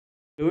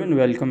Hello and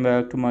welcome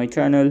back to my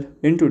channel.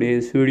 In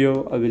today's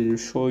video, I will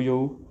show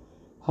you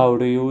how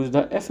to use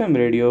the FM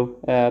radio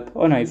app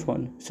on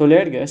iPhone. So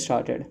let's get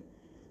started.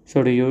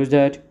 So to use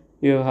that,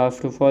 you have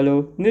to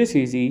follow these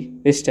easy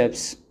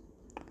steps.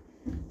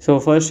 So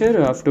first here you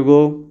have to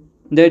go,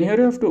 then here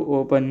you have to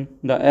open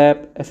the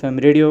app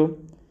FM radio,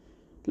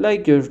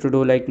 like you have to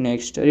do like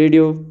next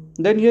radio.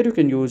 Then here you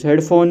can use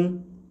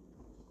headphone.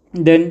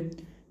 Then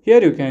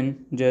here you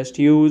can just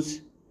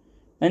use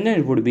and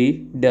then it would be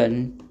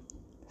done.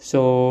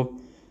 So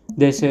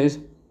this is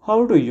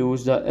how to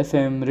use the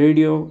FM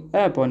radio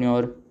app on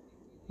your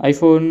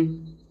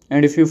iPhone.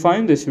 And if you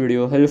find this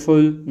video helpful,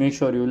 make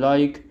sure you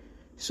like,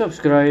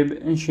 subscribe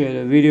and share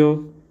the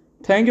video.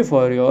 Thank you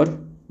for your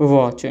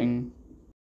watching.